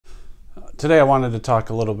Today I wanted to talk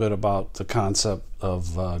a little bit about the concept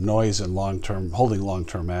of noise and holding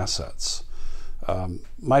long-term assets.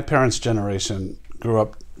 My parents' generation grew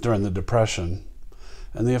up during the Depression,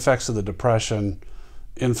 and the effects of the Depression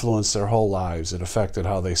influenced their whole lives. It affected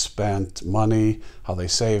how they spent money, how they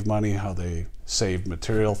saved money, how they saved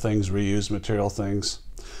material things, reused material things.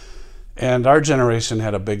 And our generation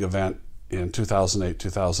had a big event in 2008,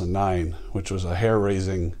 2009, which was a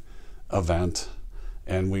hair-raising event.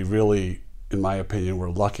 And we really, in my opinion, were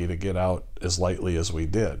lucky to get out as lightly as we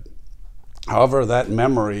did. However, that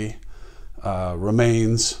memory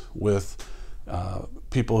remains with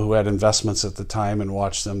people who had investments at the time and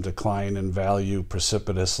watched them decline in value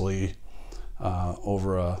precipitously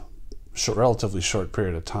over a relatively short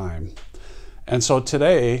period of time. And so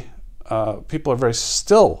today, people are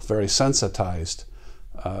still very sensitized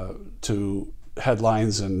to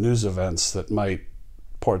headlines and news events that might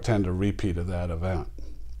portend a repeat of that event.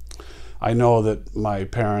 I know that my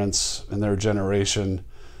parents and their generation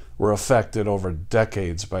were affected over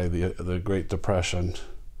decades by the Great Depression.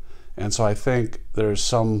 And so I think there's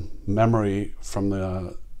some memory from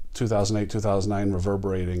the 2008, 2009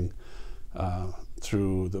 reverberating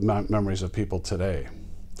through the memories of people today.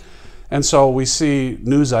 And so we see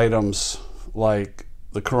news items like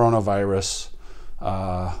the coronavirus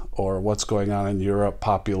or what's going on in Europe,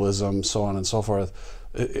 populism, so on and so forth.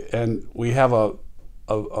 And we have a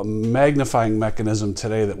magnifying mechanism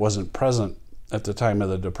today that wasn't present at the time of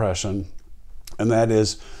the Depression, and that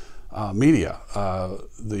is media.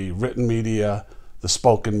 The written media, the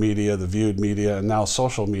spoken media, the viewed media, and now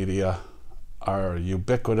social media are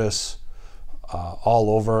ubiquitous all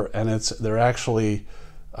over, and they're actually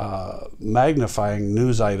magnifying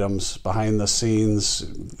news items behind the scenes,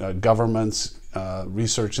 governments,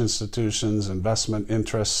 research institutions, investment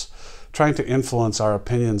interests, trying to influence our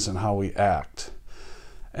opinions and how we act.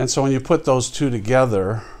 And so when you put those two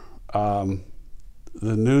together, the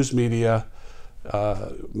news media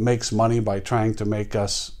makes money by trying to make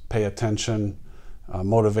us pay attention,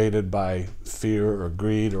 motivated by fear or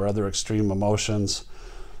greed or other extreme emotions.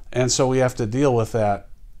 And so we have to deal with that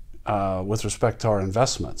with respect to our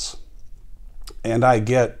investments. And I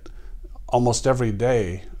get almost every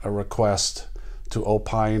day a request to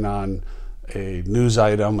opine on a news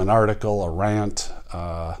item, an article, a rant,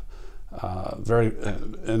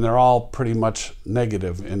 and they're all pretty much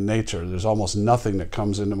negative in nature. There's almost nothing that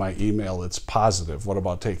comes into my email that's positive. What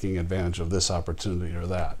about taking advantage of this opportunity or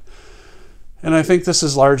that? And I think this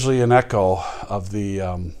is largely an echo of the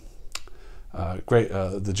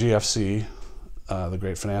GFC, the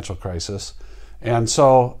Great Financial Crisis. And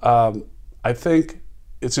so I think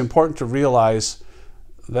it's important to realize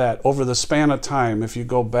that over the span of time, if you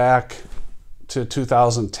go back to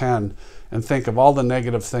 2010 and think of all the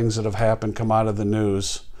negative things that have happened, come out of the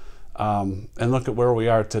news, and look at where we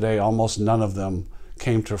are today, almost none of them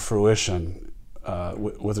came to fruition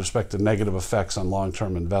with respect to negative effects on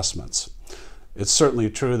long-term investments. It's certainly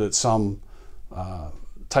true that some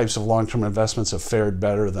types of long-term investments have fared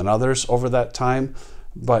better than others over that time,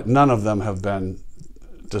 but none of them have been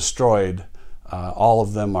destroyed. All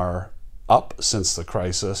of them are up since the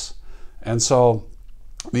crisis. And so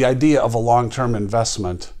the idea of a long-term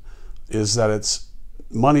investment is that it's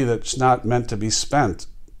money that's not meant to be spent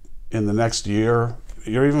in the next year,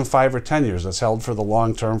 or even 5 or 10 years. It's held for the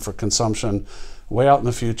long term, for consumption way out in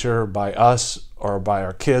the future by us or by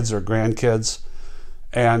our kids or grandkids.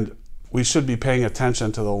 And we should be paying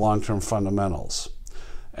attention to the long-term fundamentals.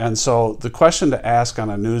 And so the question to ask on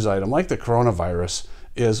a news item like the coronavirus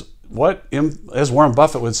is, as Warren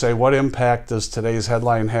Buffett would say, what impact does today's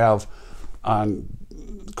headline have on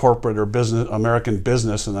corporate or American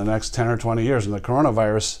business in the next 10 or 20 years? And the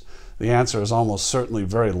coronavirus, the answer is almost certainly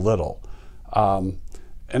very little. And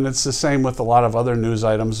it's the same with a lot of other news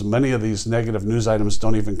items. Many of these negative news items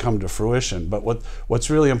don't even come to fruition. But what's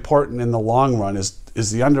really important in the long run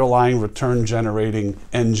is the underlying return generating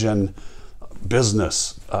engine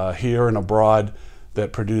business here and abroad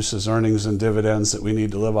that produces earnings and dividends that we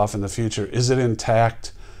need to live off in the future. Is it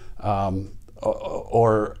intact,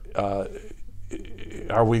 or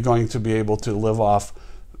are we going to be able to live off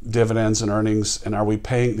dividends and earnings? And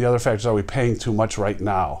the other factor is, are we paying too much right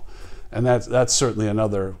now? And that's certainly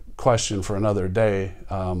another question for another day.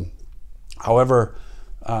 However,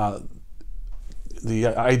 the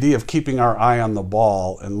idea of keeping our eye on the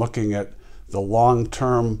ball and looking at the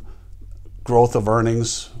long-term growth of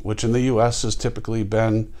earnings, which in the U.S. has typically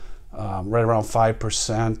been right around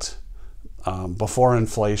 5% before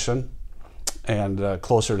inflation, and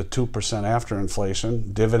closer to 2% after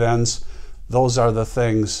inflation. Dividends, those are the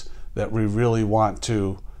things that we really want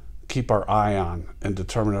to keep our eye on and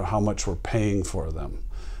determine how much we're paying for them.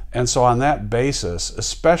 And so on that basis,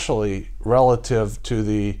 especially relative to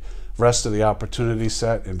the rest of the opportunity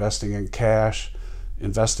set, investing in cash,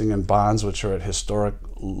 investing in bonds, which are at historic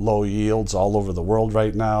low yields all over the world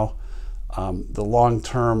right now, the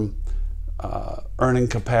long-term earning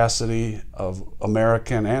capacity of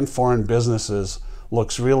American and foreign businesses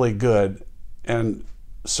looks really good and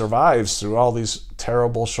survives through all these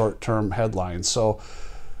terrible short-term headlines. So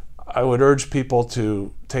I would urge people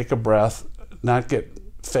to take a breath, not get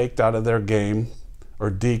faked out of their game, or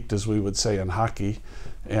deked as we would say in hockey,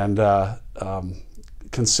 and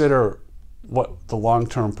consider what the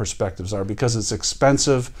long-term perspectives are, because it's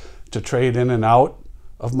expensive to trade in and out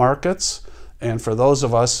of markets. And for those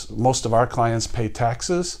of us, most of our clients pay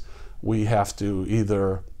taxes. We have to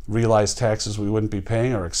either realize taxes we wouldn't be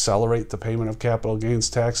paying or accelerate the payment of capital gains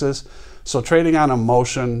taxes. So trading on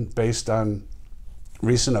emotion based on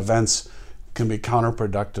recent events can be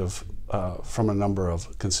counterproductive from a number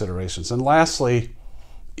of considerations. And lastly,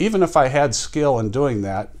 even if I had skill in doing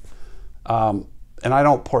that, and I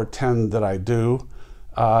don't portend that I do,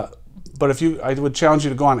 but I would challenge you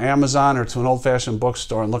to go on Amazon or to an old-fashioned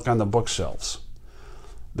bookstore and look on the bookshelves.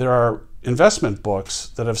 There are investment books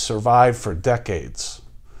that have survived for decades,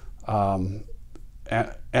 and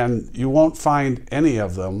you won't find any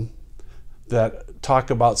of them that talk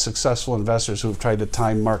about successful investors who have tried to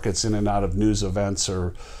time markets in and out of news events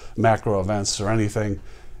or macro events or anything.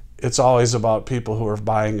 It's always about people who are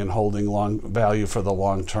buying and holding long value for the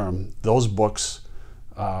long term. Those books,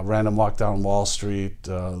 Random Walk Down Wall Street,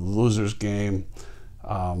 Loser's Game,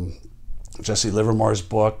 Jesse Livermore's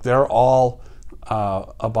book, they're all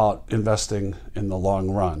about investing in the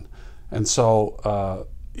long run. And so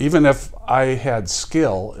even if I had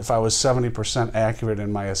skill, if I was 70% accurate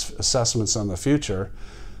in my assessments on the future,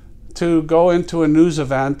 to go into a news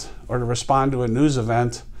event or to respond to a news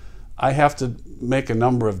event, I have to make a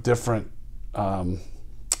number of different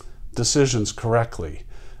decisions correctly.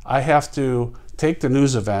 I have to take the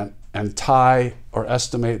news event and tie or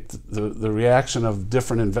estimate the reaction of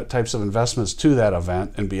different types of investments to that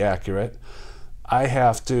event and be accurate. I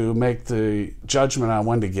have to make the judgment on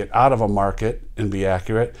when to get out of a market and be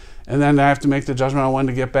accurate. And then I have to make the judgment on when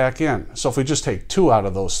to get back in. So if we just take 2 out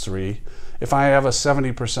of those 3, if I have a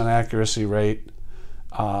 70% accuracy rate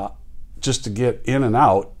just to get in and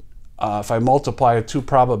out, if I multiply 2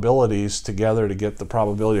 probabilities together to get the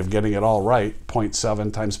probability of getting it all right,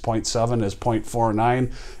 0.7 times 0.7 is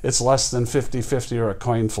 0.49. It's less than 50-50 or a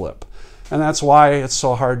coin flip. And that's why it's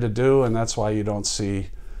so hard to do, and that's why you don't see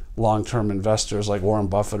long-term investors like Warren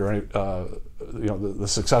Buffett or the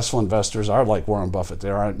successful investors are like Warren Buffett.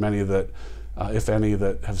 There aren't many that, if any,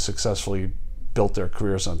 that have successfully built their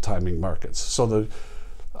careers on timing markets. So the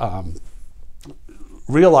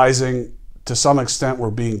realizing to some extent we're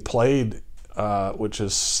being played, which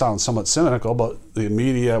sounds somewhat cynical, but the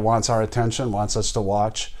media wants our attention, wants us to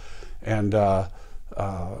watch and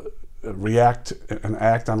react and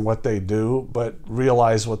act on what they do, but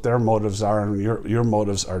realize what their motives are, and your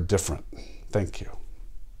motives are different. Thank you.